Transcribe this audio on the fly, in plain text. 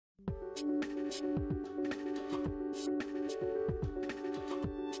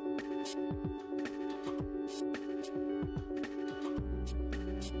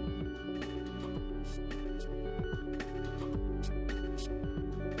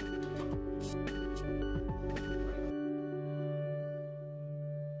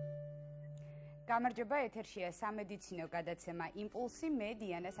გამარჯობა, ეთერშია სამედიცინო გადაცემა იმპულსი, მე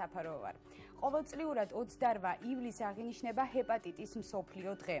დიანა საფარო ვარ. ყოველწლიურად 28 ივლისს აღინიშნება ჰეპატიტის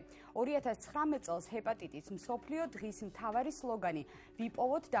მსოფლიო დღე. 2019 წელს ჰეპატიტის მსოფლიო დღის მთავარი სლოგანი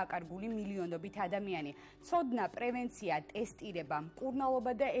ვიპოვოთ დაკარგული მილიონობით ადამიანი. ცოდნა, პრევენცია, ტესტირება,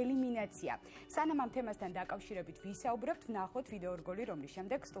 მკურნალობა და ელიმინაცია. სანამ ამ თემასთან დაკავშირებით ვისაუბრებთ, ვნახოთ ვიდეო რგოლი, რომლის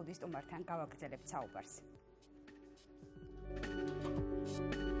შემდეგ სტუდიის სტუმართან გავაგრძელებთ საუბარს.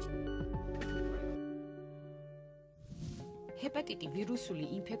 ჰეპატიტი ვირუსული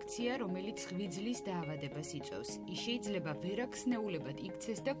ინფექცია, რომელიც ღვიძლის დაავადებას იწვევს. ის შეიძლება ვერახსნეულებად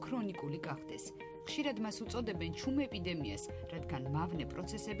იქცეს და ქრონიკული გახდეს. ხშირად მას უწოდებენ ჩუმ ეპიდემიას, რადგან მავნე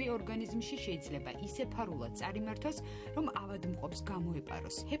პროცესები ორგანიზმში შეიძლება ისე ფარულად წარიმართოს, რომ ავადმყოფს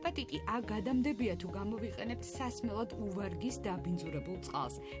გამოეპაროს. ჰეპატიტი A გადამდებია თუ გამოვიყენებთ სასმელად უვარგის დაბინძურებულ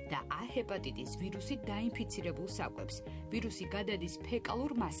წყალს და A ჰეპატიტის ვირუსით დაინფიცირებულ საკვებს. ვირუსი გადადის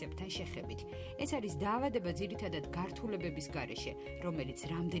ფეკალურ მასებთან შეხებით. ეს არის დაავადება ძირითადად გართულებების გარეშე, რომელიც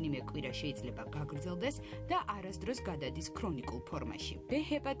რამდენიმე კვირა შეიძლება გაგრძელდეს და არასდროს გადადის ქრონიკულ ფორმაში. B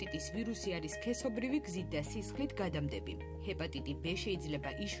ჰეპატიტის ვირუსი არის სქესობრივი გზით და სისხლით გადამდები. ჰეპატიტი B შეიძლება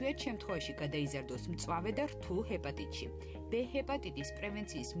იშვიათ შემთხვევაში გადაიზარდოს მწვავე და რთულ ჰეპატიტში. B ჰეპატიტის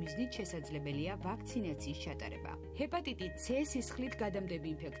პრევენციის მიზნით შესაძლებელია ვაქცინაციის ჩატარება. ჰეპატიტი C სისხლით გადამდები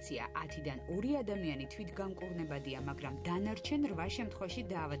ინფექცია. 10-დან 2 ადამიანი თვითგამკურნებადია, მაგრამ დანარჩენ 8 შემთხვევაში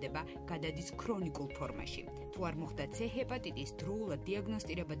დაავადება გადადის ქრონიკულ ფორმაში. თუ არ მოხდა C ჰეპატიტის დროულად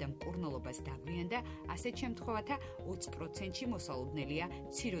დიაგნოსტირება და მკურნალობას დაგვიანდა, ასეთ შემთხვევათა 20%-ში მოსალოდნელია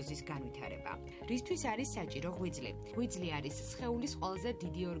ციროზის განვითარება. რისთვის არის საჭირო ღვიძლი? ღვიძლი არის სხეულის ყველაზე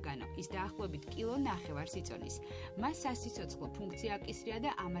დიდი ორგანო. ის დაახლოებით 1,5 კილოს იწონის. მას სასიცოცხლო ფუნქცია აკისრია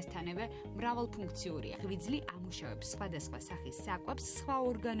და ამასთანავე მრავალფუნქციურია. ღვიძლი ამუშავებს სხვადასხვა სახის საკვებს სხვა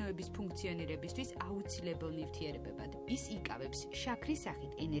ორგანოების ფუნქციონირებისთვის აუცილებელ ნივთიერებებად. ის იკავებს შაქრის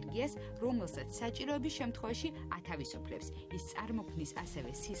სახით ენერგიას, რომელსაც საჭიროების შემთხვევაში ათავისუფლებს. ის წარმოქმნის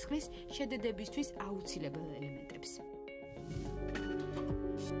ასევე სისხლის შედედებისთვის აუცილებელ ელემენტებს.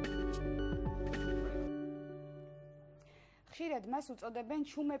 ხშირად მას უწოდებენ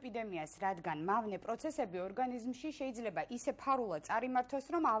ჩუმ ეპიდემიას, რადგან მავნე პროცესები ორგანიზმში შეიძლება ისე ფარულად წარიმართოს,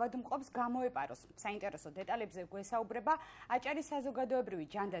 რომ ავადმყოფს გამოეპაროს. საინტერესო დეტალებზე გვესაუბრება აჭარის საზოგადოებრივი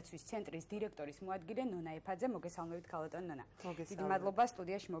ჯანდაცვის ცენტრის დირექტორის მოადგილე ნონა ეფაძე. მოგესალმებით, ქალბატონ ნონა. დიდი მადლობა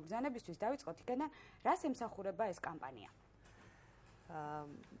სტუდიაში მოგბრძანებისთვის. დავიწყოთ იქიდან, რას ემსახურება ეს კამპანია?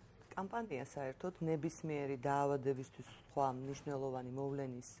 კამპანია საერთოდ ნებისმიერი დაავადებისთვის სხვა მნიშვნელოვანი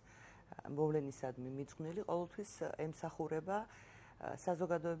მოვლენისადმი მიძღვნილი ყოველთვის ემსახურება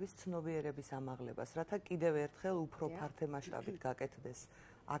საზოგადოების ცნობიერების ამაღლებას, რათა კიდევ ერთხელ უფრო ფართე მასშტაბით გაკეთდეს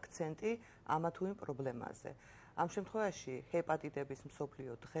აქცენტი ამა თუ იმ პრობლემაზე. ამ შემთხვევაში ჰეპატიტების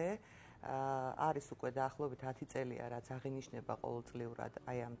მსოფლიო დღე არის უკვე დაახლოებით 10 წელია, რაც აღინიშნება ყოველწლიურად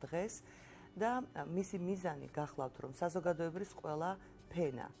აი ამ დღეს და მისი მიზანი გახლავთ, რომ საზოგადოებრივ ყველა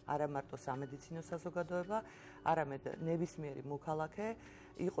ფენა, არა მარტო სამედიცინო საზოგადოება, არამედ ნებისმიერი მოქალაქე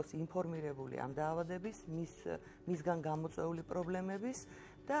იყოს ინფორმირებული ამ დაავადების, მისგან გამოწვეული პრობლემების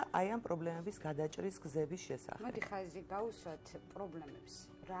და აი ამ პრობლემების გადაჭრის გზების შესახებ. მოდი ხაზი გავუსვათ პრობლემებს.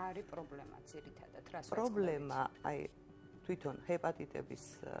 რა არის პრობლემა ძირითადად? რას პრობლემა, აი თვითონ ჰეპატიტების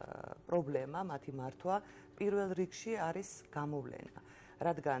პრობლემა, მათი მართვა პირველ რიგში არის გამოვლენა.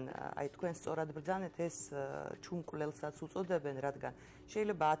 რადგან აი თქვენ სწორად ბრძანეთ, ეს ჩუმკვლელსაც უწოდებენ, რადგან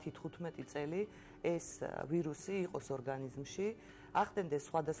შეიძლება 10-15 წელი ეს ვირუსი იყოს ორგანიზმში, ახდენდეს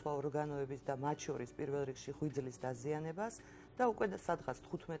სხვადასხვა ორგანოების და მათ შორის პირველ რიგში ღვიძლის დაზიანებას და უკვე სადღაც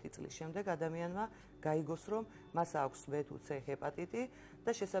 15 წლის შემდეგ ადამიანმა გაიგოს, რომ მას აქვს B თუ C ჰეპატიტი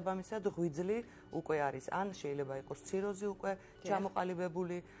და შესაბამისად ღვიძლი უკვე არის, ან შეიძლება იყოს ციროზი უკვე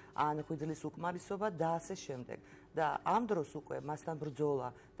ჩამოყალიბებული, ან ღვიძლის უკმარისობა და ასე შემდეგ. და ამ დროს უკვე მასთან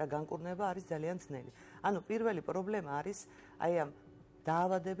ბრძოლა და განკურნება არის ძალიან ძნელი. ანუ პირველი პრობლემა არის აი ამ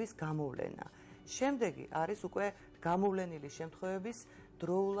დაავადების გამოვლენა. შემდეგი არის უკვე გამოვლენილი შემთხვევების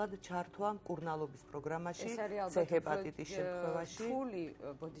დროულად ჩართვა მკურნალობის პროგრამაში, C ჰეპატიტის შემთხვევაში. ფული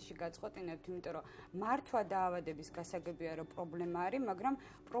ბოდიში გაწყოტინებთ, იმიტომ რომ მართვა დაავადების გასაგებია, რომ პრობლემა არის, მაგრამ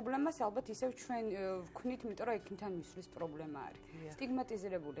პრობლემას ალბათ ისევ ჩვენ ვქვნით, იმიტომ რომ იქიდან მისვლის პრობლემა არის.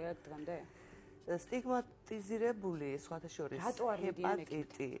 სტიგმატიზირებული აქ დღემდე? სტიგმატიზირებული სხვათა შორის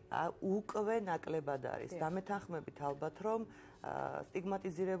ჰეპატიტი უკვე ნაკლებად არის. დამეთანხმებით ალბათ, რომ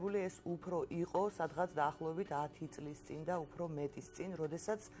სტიგმატიზირებული ეს უფრო იყო სადღაც დაახლოებით 10 წლის წინ და უფრო მეტის წინ,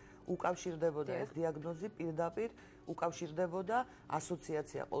 როდესაც უკავშირდებოდა ეს დიაგნოზი პირდაპირ უკავშირდებოდა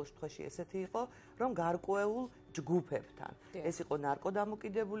ასოციაცია ყოველ შემთხვევაში ესეთი იყო, რომ გარკვეულ ჯგუფებთან. ეს იყო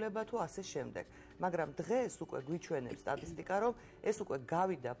ნარკოდამოკიდებულება თუ ასე შემდეგ. მაგრამ დღეს უკვე გვიჩვენებს სტატისტიკა, რომ ეს უკვე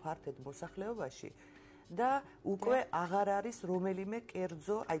გავიდა ფართედ მოსახლეობაში და უკვე აღარ არის რომელიმე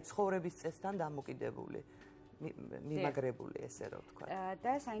კერძო, ცხოვრების წესთან დამოკიდებული. მიმაგრებული ესე რომ ვთქვა.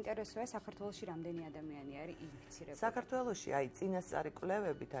 და საინტერესოა საქართველოში რამდენი ადამიანი არის ინფიცირებული? საქართველოში წინასწარი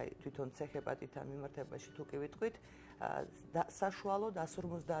კვლევებით თვითონ C-ჰეპატიტთან მიმართებაში თუ კი ვიტყვით, საშუალოდ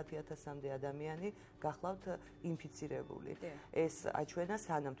 150,000-მდე ადამიანი გახლავთ ინფიცირებული. ეს აჩვენა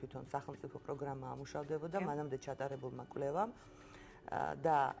სანამ თვითონ სახელმწიფო პროგრამა ამუშავდებოდა, მანამდე ჩატარებულმა კვლევამ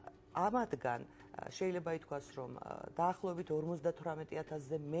და ამათგან შეიძლება ითქვას, რომ დაახლოებით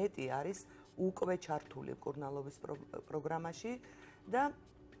 58,000-ზე მეტი არის უკვე ჩართული მკურნალობის პროგრამაში და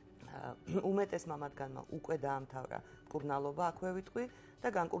უმეტესმა მათგანმა უკვე დაამთავრა მკურნალობა, აქვე ვიტყვი და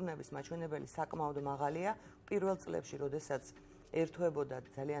განკურნების მაჩვენებელი საკმაოდ მაღალია. პირველ წლებში, როდესაც ერთვებოდა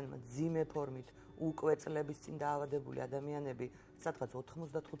ძალიან მძიმე ფორმით უკვე წლების წინ დაავადებული ადამიანები, სადღაც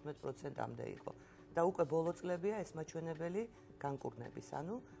 95%-მდე იყო. და უკვე ბოლო წლებია ეს მაჩვენებელი განკურნების,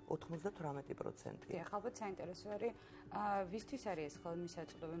 ანუ 98%. დიახ, ალბათ საინტერესო არის, ვისთვის არის ეს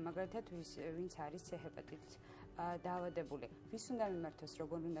ხელმისაწვდომი, მაგალითად, ვინც არის C-ჰეპატიტით დაავადებული, ვის უნდა მიმართოს,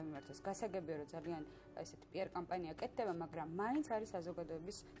 როგორ უნდა მიმართოს. გასაგებია, რომ ძალიან ესეთი PR კამპანია კეთდება, მაგრამ მაინც არის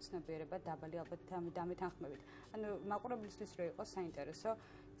საზოგადოების ცნობიერება დაბალი, ალბათ დამეთანხმებით. ანუ მაყურებლისთვის რო იყოს საინტერესო,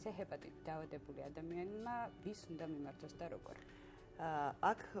 C-ჰეპატიტით დაავადებული ადამიანმა ვის უნდა მიმართოს და როგორ.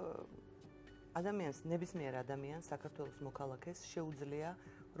 აქ ადამიანს, ნებისმიერ ადამიანს, საქართველოს მოქალაქეს შეუძლია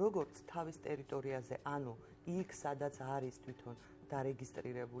როგორც თავის ტერიტორიაზე, ანუ იქ, სადაც არის თვითონ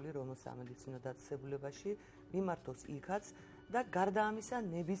დარეგისტრირებული რომელს სამედიცინო დაწესებულებაში, მიმართოს იქაც და გარდა ამისა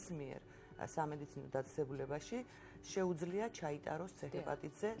ნებისმიერ სამედიცინო დაწესებულებაში შეუძლია ჩაიტაროს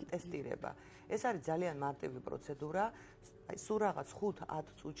C-ჰეპატიტზე ტესტირება. ეს არის ძალიან მარტივი პროცედურა, სულ რაღაც 5-10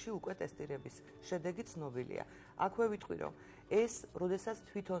 წუთში უკვე ტესტირების შედეგი ცნობილია. აქვე ვიტყვი, რომ ეს როდესაც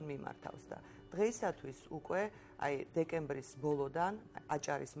თვითონ მიმართავს და დღეისათვის უკვე დეკემბრის ბოლოდან,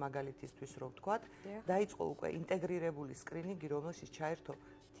 აჭარის მაგალითისთვის რო ვთქვათ, დაიწყო უკვე ინტეგრირებული სკრინინგი, რომელშიც ჩაერთო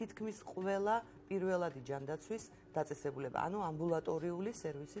თითქმის ყველა პირველადი ჯანდაცვის დაწესებულება, ანუ ამბულატორიული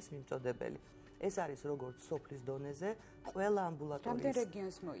სერვისის მიმწოდებელი. ეს არის როგორც სოფლის დონეზე, ყველა ამბულატორიის. რამდენ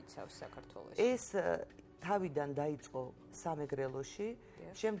რეგიონს მოიცავს საქართველოში? ეს თავიდან დაიწყო სამეგრელოში,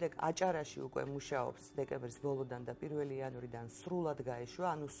 შემდეგ აჭარაში უკვე მუშაობს დეკემბრის ბოლოდან და 1 იანვრიდან სრულად გაეშვა,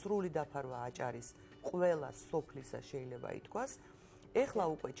 ანუ სრული დაფარვა აჭარის ყველა სოფლისა შეიძლება ითქვას. ეხლა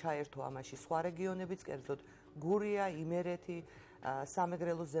უკვე ჩაერთო ამაში სხვა რეგიონებიც, კერძოდ გურია, იმერეთი,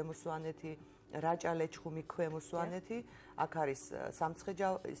 სამეგრელო ზემო-სვანეთი, რაჭა-ლეჩხუმი, ქვემო სვანეთი, აქ არის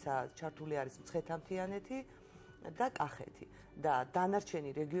ჩართული არის მცხეთა-მთიანეთი და კახეთი და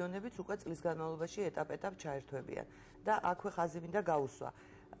დანარჩენი რეგიონებიც უკვე წლის განმავლობაში ეტაპ-ეტაპ ჩაერთვებიან და აქვე ხაზი მინდა გაუსვა.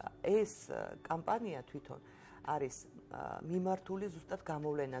 ეს კამპანია თვითონ არის მიმართული ზუსტად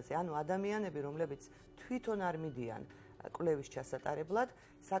გამოვლენაზე, ანუ ადამიანები, რომლებიც თვითონ არ მიდიან კვლევის ჩასატარებლად,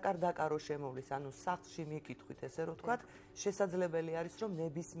 საკარდაკარო შემოვლის, ანუ სახლში მიკითხვით, ესე რომ ვთქვათ, შესაძლებელი არის, რომ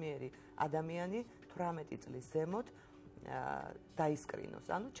ნებისმიერი ადამიანი 18 წლის ზემოთ დაისკრინოს,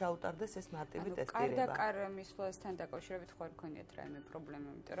 ანუ ჩაუტარდეს ეს მარტივი ტესტირება. კარდაკარ მისვლასთან დაკავშირებით ხო არ გქონიათ რაიმე პრობლემა,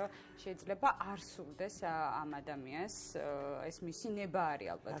 იმიტომ რომ შეიძლება არ სურდეს ამ ადამიანს ეს მისი ნება არის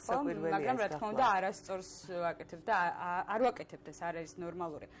ალბათ, ხო? მაგრამ რა თქმა უნდა არასწორს ვაკეთებ და არ ვაკეთებ ეს არ არის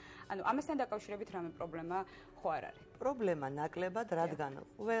ნორმალური. ანუ ამასთან დაკავშირებით რაიმე პრობლემა ხო არ არის? პრობლემა ნაკლებად, რადგან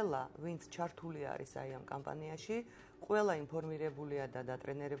ყველა, ვინც ჩართული არის ამ კამპანიაში, ყველა ინფორმირებულია და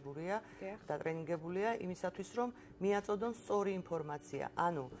დატრენინგებულია იმისათვის, რომ მიაწოდონ სწორი ინფორმაცია.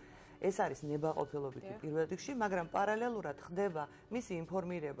 ანუ ეს არის ნებაყოფილობითი პირველ რიგში, მაგრამ პარალელურად ხდება მისი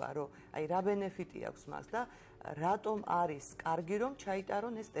ინფორმირება, რომ რა ბენეფიტი აქვს მას და რატომ არის კარგი, რომ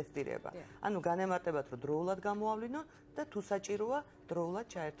ჩაიტარონ ეს ტესტირება. ანუ განემარტებათ, რომ დროულად გამოავლინონ და თუ საჭიროა, დროულად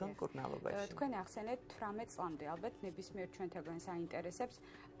ჩაერთონ მკურნალობაში. თქვენ ახსენეთ 18 წლამდე, ალბათ ნებისმიერ ჩვენთაგან საინტერესებს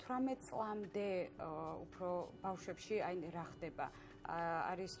 18 წლამდე უფრო ბავშვებში რა ხდება?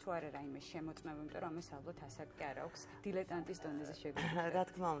 არის თუ არა რაიმე შემოწმება, იმიტომ რომ ამას ალბათ ასაკი არ აქვს დილეტანტის დონეზე შეგვიძლია. რა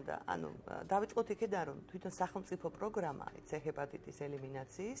თქმა უნდა, ანუ დავიწყოთ იქედან, რომ თვითონ სახელმწიფო პროგრამა C-ჰეპატიტის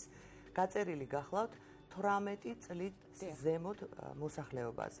ელიმინაციის გაწერილი გახლავთ 18 წლით ზემოთ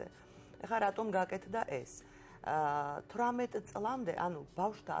მოსახლეობაზე. ეხლა რატომ გაკეთდა ეს? 18 წლამდე, ანუ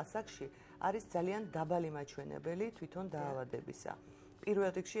ბავშვთა ასაკში არის ძალიან დაბალი მაჩვენებელი თვითონ დაავადებისა.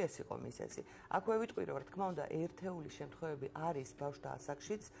 პირველ რიგში ეს იყო მიზეზი. აქვე ვიტყვი, რომ რა თქმა უნდა, ერთეული შემთხვევები არის ბავშვთა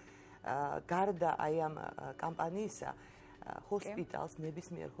ასაკშიც, გარდა ამ კამპანიისა, ჰოსპიტალს,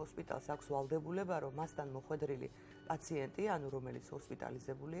 ნებისმიერ ჰოსპიტალს აქვს ვალდებულება, რომ მასთან მოხვედრილი პაციენტი, ანუ რომელიც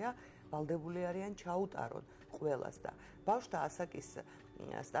ჰოსპიტალიზებულია, ვალდებული არიან ჩაუტარონ ყველას და ბავშვთა ასაკის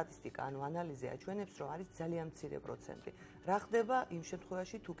სტატისტიკა, ანუ ანალიზი აჩვენებს, რომ არის ძალიან მცირე პროცენტი. რა ხდება იმ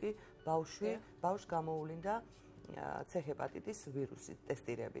შემთხვევაში, თუ კი ბავშვს გამოუვლინდა C ჰეპატიტის ვირუსი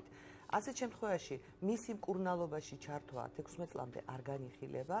ტესტირებით. ასეთ შემთხვევაში მისი მკურნალობაში ჩართვა 16 წლამდე არ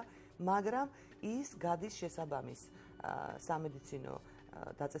განიხილება, მაგრამ ის გადის შესაბამის სამედიცინო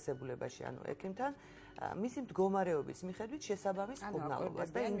დაწესებულებაში, ანუ ექიმთან, მისი მდგომარეობის მიხედვით შესაბამის მკურნალობას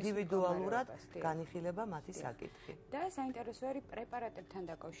და ინდივიდუალურად განიხილება მათი საკითხი. და საინტერესო არის პრეპარატებთან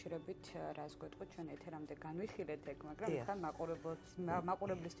დაკავშირებით, რას გვეტყვით ჩვენ ეთერამდე განვიხილეთ ეგ, მაგრამ ხან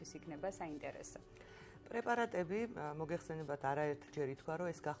მაყურებლისთვის იქნება საინტერესო. პრეპარატები მოგეხსენებათ არაერთჯერ ითქვა, რომ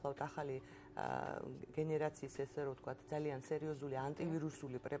ეს გახლავთ ახალი გენერაციის, ესე რომ ვთქვათ, ძალიან სერიოზული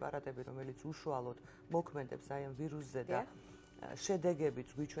ანტივირუსული პრეპარატები, რომელიც უშუალოდ მოქმედებს აი ამ ვირუსზე და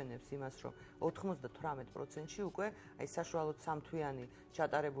შედეგებიც გვიჩვენებს იმას, რომ 98%-ში უკვე აი საშუალოდ სამთვიანი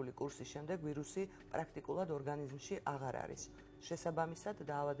ჩატარებული კურსის შემდეგ ვირუსი პრაქტიკულად ორგანიზმში აღარ არის. შესაბამისად,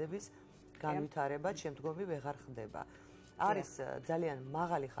 დაავადების განვითარება შემდგომი ვეღარ ხდება. არის ძალიან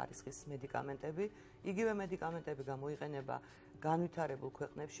მაღალი ხარისხის მედიკამენტები, იგივე მედიკამენტები გამოიყენება განვითარებულ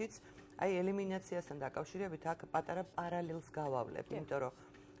ქვეყნებშიც. აი ელიმინაციასთან დაკავშირებით აქ პატარა პარალელს გავავლებთ, იმიტომ რომ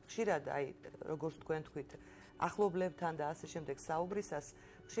ხშირად აი როგორც თქვენ თქვით, ახლობლებთან და ასე შემდეგ საუბრისას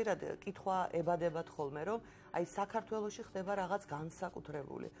ხშირად კითხვა ებადებათ ხოლმე, რომ აი საქართველოში ხდება რაღაც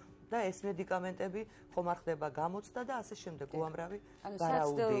განსაკუთრებული და ეს მედიკამენტები ხომ არ ხდება გამოცდა და ასე შემდეგ უამრავი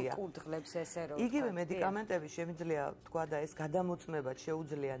ვარაუდია. იგივე მედიკამენტები შემიძლია თქვა და ეს გადამოწმებად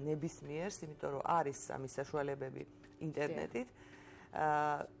შეუძლია ნებისმიერს, იმიტომ რომ არის ამის საშუალებები ინტერნეტით.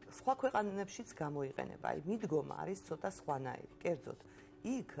 სხვა ქვეყანებშიც გამოიყენება. აი მიდგომა არის ცოტა სხვანაირი. კერძოდ,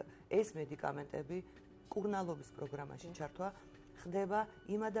 იქ ეს მედიკამენტები მკურნალობის პროგრამაში ჩართვა ხდება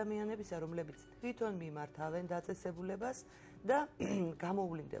იმ ადამიანებისა, რომლებიც თვითონ მიმართავენ დაწესებულებას და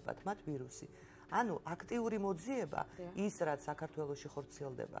გამოუვლინდებათ მათ ვირუსი. ანუ აქტიური მოძიება ის, რაც საქართველოში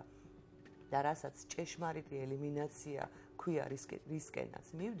ხორციელდება და რასაც ჭეშმარიტი ელიმინაცია ქვია რისკენაც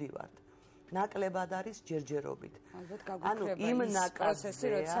მივდივართ, ნაკლებად არის ჯერჯერობით. ანუ იმ პროცესი,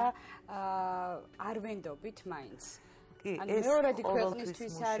 როცა არ ვენდობით მაინც. ანუ მეორადი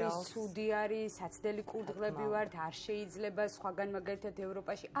ქვეყნისთვის არის, ცუდი არის, საცდელი კურდღლები ვართ, არ შეიძლება სხვაგან მაგალითად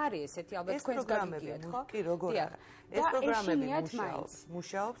ევროპაში არის ესეთი ალბათ თქვენს გაგიგიათ, ხო? კი, როგორ არა. ეს პროგრამები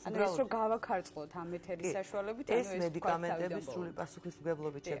მუშაობს, ანუ ეს რო გავაქარწყლოთ ამ ეთერის საშუალებით, ანუ ეს მედიკამენტები სრული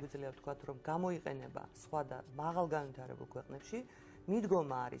პასუხისმგებლობით შეგვიძლია ვთქვათ, რომ გამოიყენება სხვა და მაღალ განვითარებულ ქვეყნებში,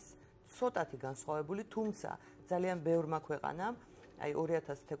 მიდგომა არის ცოტათი განსხვავებული, თუმცა ძალიან ბევრმა ქვეყანამ აი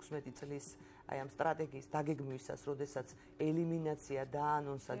 2016 წლის აი ამ სტრატეგიის დაგეგმვისას, როდესაც ელიმინაცია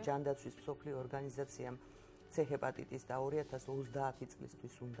დაანონსა ჯანდაცვის მსოფლიო ორგანიზაციამ C ჰეპატიტის და 2030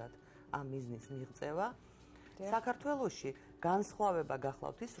 წლისთვის უნდათ ამ მიზნის მიღწევა. საქართველოში განსხვავება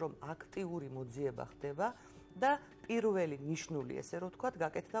გახლავთ ის, რომ აქტიური მოძიება ხდება და პირველი ნიშნული, ესე რომ ვთქვათ,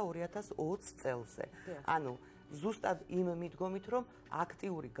 გაკეთდა 2020 წელზე. ანუ ზუსტად იმ მიდგომით, რომ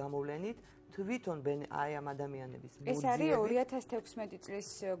აქტიური გამოვლენით თვითონ აი ამ ადამიანების მოძიები. ეს არის 2016 წლის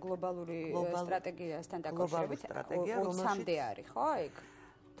გლობალური სტრატეგიასთან დაკავშირებით, 20-მდე არის, ხო, ეგ?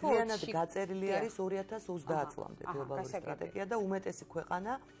 მთლიანად გაწერილი არის 2030 წლამდე გლობალური სტრატეგია და უმეტესი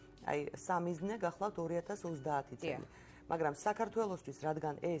ქვეყანა აი სამიზნე გახლავთ 2030 წელი. მაგრამ საქართველოსთვის,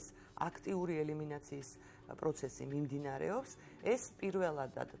 რადგან ეს აქტიური ელიმინაციის პროცესი მიმდინარეობს, ეს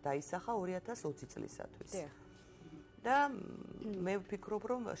პირველად დაისახა 2020 წლისათვის. და მე ვფიქრობ,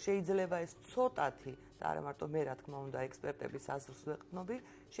 რომ შეიძლება ეს ცოტათი და არა მარტო მე, რა თქმა უნდა, ექსპერტების აზრს ვეყრდნობი,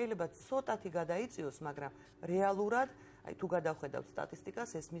 შეიძლება ცოტათი გადაიწიოს, მაგრამ რეალურად, აი თუ გადავხედავთ სტატისტიკას,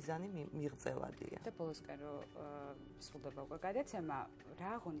 ეს მიზანი მიღწევადია. და ბოლოსკენ რო სრულდება უკვე გადაცემა,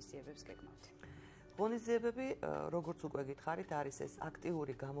 რა ღონისძიებებს გეგმავთ? ღონისძიებები, როგორც უკვე გითხარით, არის ეს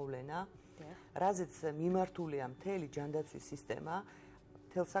აქტიური გამოვლენა, რაზეც მიმართულია მთელი ჯანდაცვის სისტემა,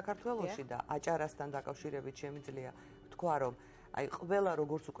 მთელ საქართველოში და აჭარასთან დაკავშირებით შემიძლია ვთქვა, რომ აი ყველა,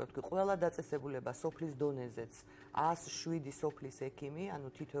 როგორც უკვე ვთქვი, ყველა დაწესებულება სოფლის დონეზეც 107 სოფლის ექიმი, ანუ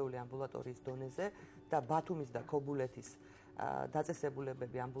თითოეული ამბულატორიის დონეზე და ბათუმის და ქობულეთის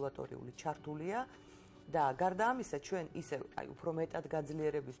დაწესებულებები ამბულატორიული ჩართულია და გარდა ამისა ჩვენ ისე აი უფრო მეტად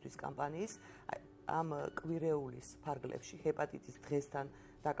გაძლიერებისთვის კამპანიის ამ კვირეულის ფარგლებში ჰეპატიტის დღესთან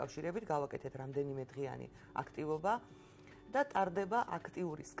დაკავშირებით გავაკეთეთ რამდენიმე დღიანი აქტივობა და ტარდება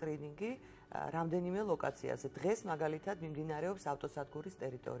აქტიური სკრინინგი რამდენიმე ლოკაციაზე. დღეს მაგალითად მიმდინარეობს ავტოსადგურის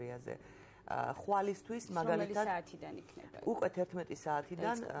ტერიტორიაზე. ხვალისთვის მაგალითად საათიდან იქნება. უკვე 11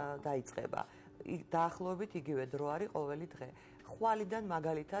 საათიდან დაიწყება. დაახლოებით იგივე დრო არის ყოველი დღე. ხვალიდან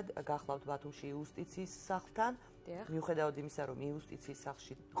მაგალითად გახლავთ ბათუმში იუსტიციის სახლთან, მიუხედავად იმისა, რომ იუსტიციის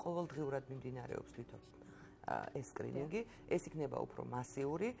სახლში ყოველდღიურად მიმდინარეობს თვითონ ეს სკრინინგი, ეს იქნება უფრო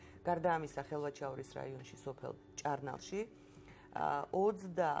მასიური. გარდა ამისა, ხელვაჩაურის რაიონში, სოფელ ჭარნალში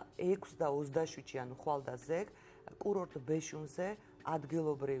 26 და 27-ში, ანუ ხვალ და ზეგ, კურორტ ბეშუნზე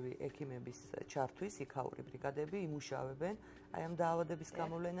ადგილობრივი ექიმების ჩართვის, იქაური ბრიგადები იმუშავებენ აი ამ დაავადების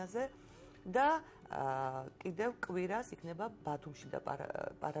გამოვლენაზე და კიდევ კვირას იქნება ბათუმში და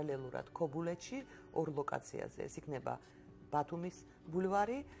პარალელურად ქობულეთში ორ ლოკაციაზე. ეს იქნება ბათუმის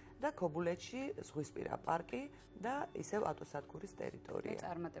ბულვარი და ქობულეთში ზღვისპირა პარკი და ისევ ავტოსადგურის ტერიტორია.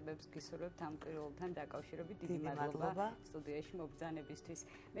 წარმატებებს გისურვებთ ამ პირველთან დაკავშირებით. დიდი მადლობა სტუდიაში მობრძანებისთვის.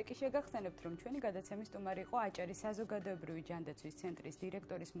 მე კი შეგახსენებთ, რომ ჩვენი გადაცემის სტუმარი იყო აჭარის საზოგადოებრივი ჯანდაცვის ცენტრის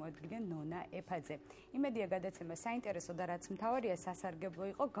დირექტორის მოადგილე ნონა ეფაძე. იმედია გადაცემა საინტერესო და რაც მთავარია სასარგებლო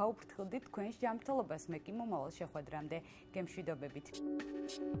იყო. გაუფრთხილდით თქვენს ჯანმრთელობას. მე კი მომავალ შეხვედრამდე გემშვიდობებით.